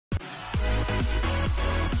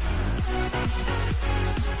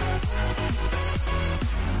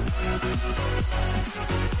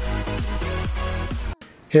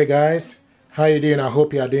Hey guys, how you doing? I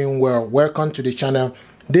hope you are doing well. Welcome to the channel.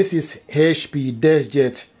 This is HP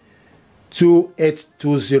DESKJET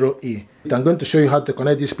 2820e. I'm going to show you how to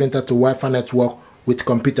connect this printer to Wi-Fi network with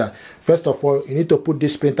computer. First of all, you need to put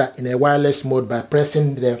this printer in a wireless mode by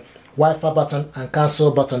pressing the Wi-Fi button and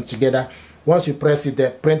cancel button together. Once you press it,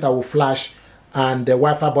 the printer will flash and the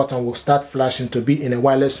Wi-Fi button will start flashing to be in a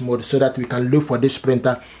wireless mode so that we can look for this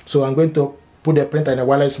printer. So I'm going to put the printer in a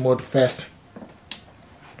wireless mode first.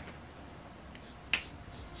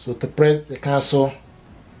 So to press the cancel,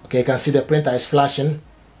 okay, you can see the printer is flashing.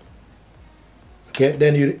 Okay,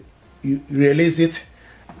 then you release it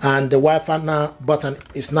and the Wi-Fi now button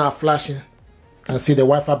is now flashing. You can see the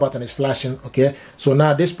Wi-Fi button is flashing. Okay, so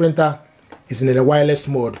now this printer is in a wireless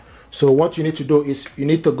mode. So what you need to do is you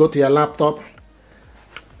need to go to your laptop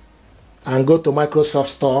and go to Microsoft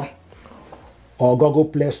Store or Google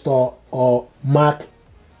Play Store or Mac.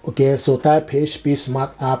 Okay, so type HP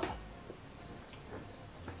Smart App.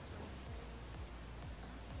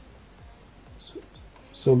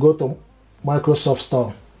 So go to Microsoft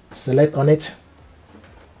Store, select on it.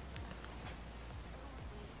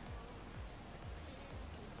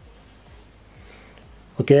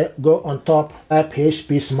 Okay, go on top, type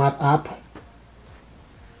HP Smart App.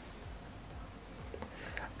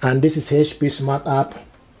 And this is HP Smart App.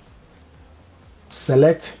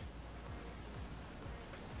 Select.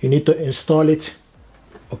 You need to install it,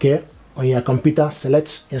 okay, on your computer.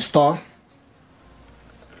 Select install.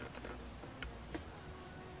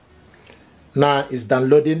 Now it's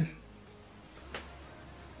downloading,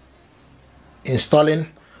 installing.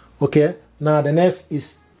 Okay, now the next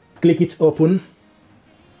is click it open.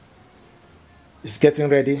 It's getting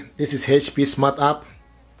ready. This is HP Smart App.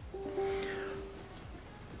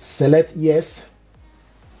 Select yes,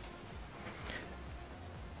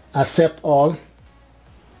 accept all.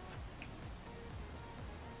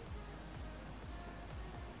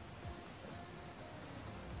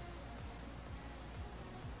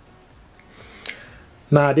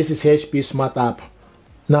 Now this is HP Smart App.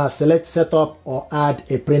 Now select setup or add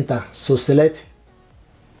a printer. So select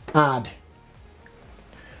add.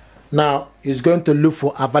 Now it's going to look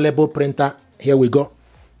for available printer. Here we go.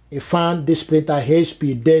 You found this printer,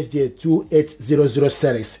 HP DESKJET 2820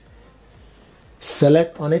 series.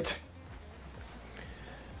 Select on it.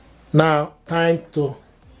 Now time to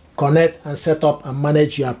connect and set up and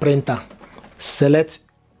manage your printer. Select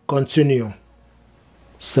continue.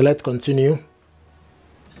 Select continue.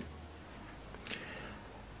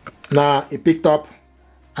 Now it picked up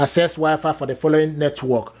access Wi-Fi for the following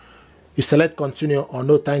network. You select continue or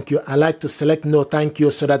no thank you. I like to select no thank you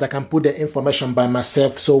so that I can put the information by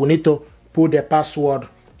myself. So we need to put the password.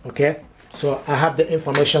 Okay, so I have the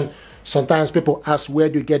information. Sometimes people ask, where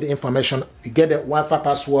do you get the information? You get the Wi-Fi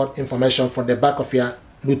password information from the back of your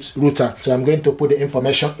router. So I'm going to put the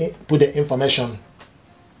information.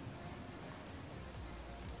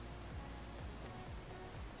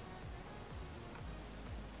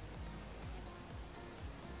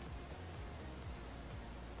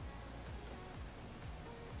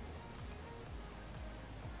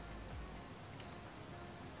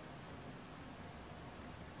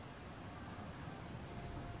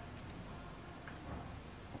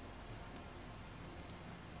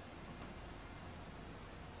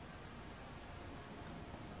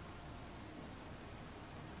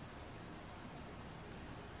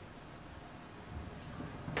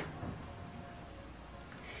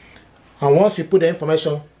 And once you put the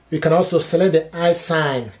information, you can also select the I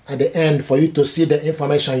sign at the end for you to see the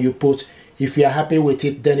information you put. If you are happy with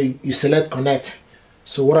it, then you select connect.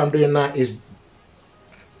 So what I'm doing now is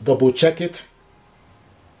double check it.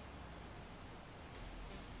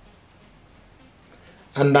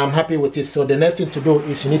 And I'm happy with it. So the next thing to do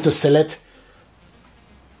is you need to select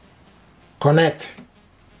connect.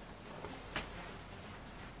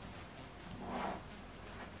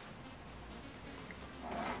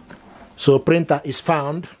 So printer is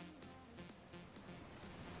found.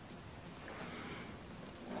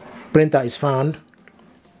 Printer is found.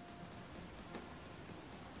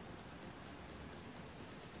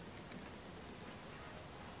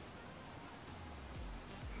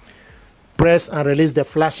 Press and release the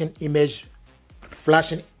flashing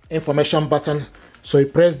information button. So you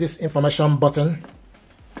press this information button.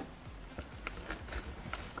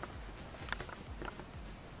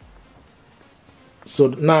 So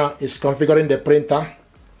now it's configuring the printer.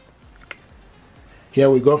 Here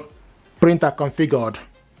we go. Printer configured.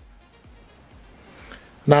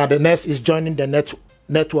 Now the next is joining the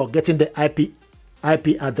network, getting the IP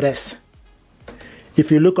address.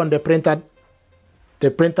 If you look on the printer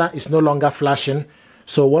is no longer flashing.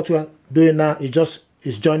 So what we are doing now is just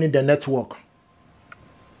is joining the network.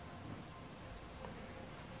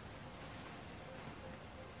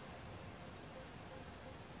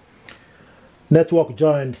 Network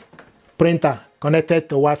joined. Printer connected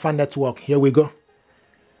to Wi-Fi network. Here we go.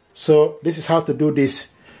 So this is how to do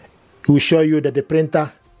this. It will show you that the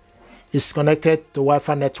printer is connected to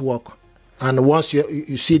Wi-Fi network. And once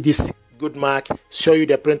you see this good mark, show you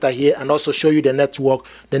the printer here and also show you the network.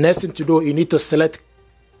 The next thing to do, you need to select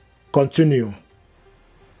continue.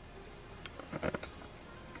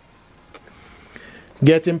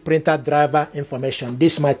 Getting printer driver information.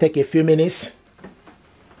 This might take a few minutes.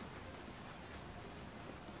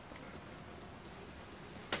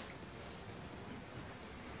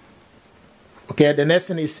 Okay, the next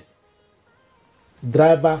thing is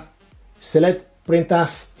driver. Select printer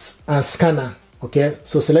and scanner. Okay,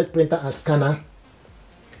 so select printer and scanner.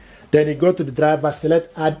 Then you go to the driver,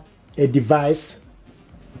 select add a device.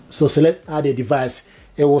 So select add a device.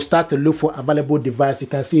 It will start to look for available device. You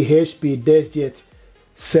can see HP DESKJET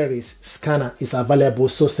series scanner is available.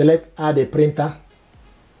 So select add a printer,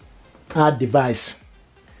 add device.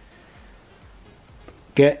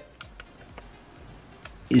 Okay,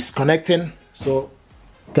 it's connecting. So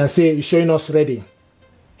you can see it's showing us ready.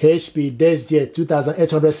 HP DESKJET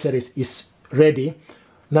 2820 series is ready.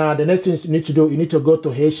 Now the next thing you need to do, you need to go to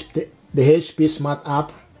the HP Smart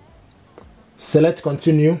app, select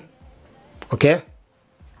continue. Okay,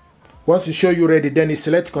 once it show you ready, then you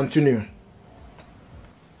select continue.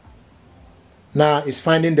 Now it's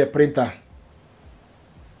finding the printer.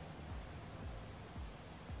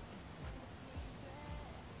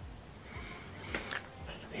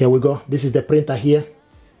 Here we go. This is the printer here.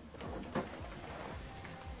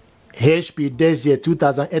 HP DESKJET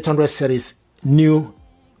 2820 series, new.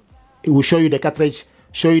 It will show you the cartridge,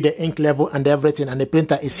 show you the ink level and everything, and the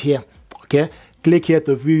printer is here. Okay, click here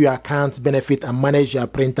to view your account, benefit, and manage your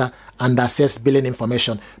printer and access billing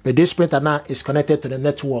information. But this printer now is connected to the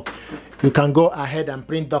network. You can go ahead and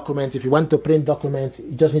print documents. If you want to print documents,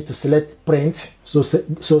 you just need to select print. So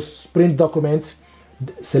print document,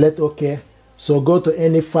 select OK. So go to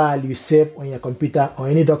any file you save on your computer or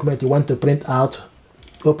any document you want to print out.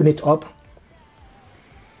 Open it up.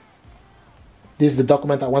 This is the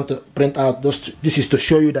document I want to print out. This is to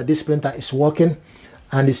show you that this printer is working,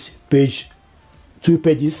 and it's page 2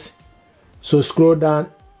 pages. So scroll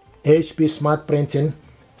down, HP Smart Printing,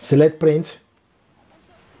 select print.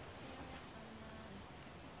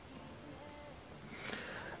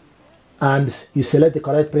 And you select the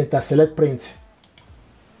correct printer, select print.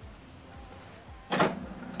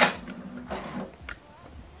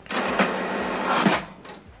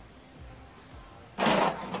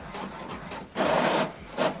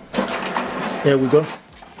 Here we go.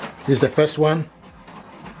 This is the first one.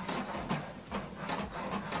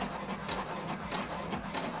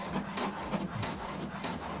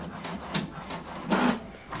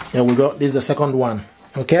 Here we go. This is the second one.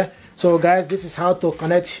 Okay. So guys, this is how to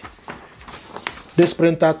connect this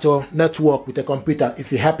printer to network with a computer.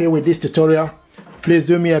 If you're happy with this tutorial, please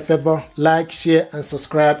do me a favor, like, share, and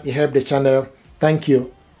subscribe. It helps the channel. Thank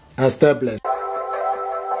you, and stay blessed.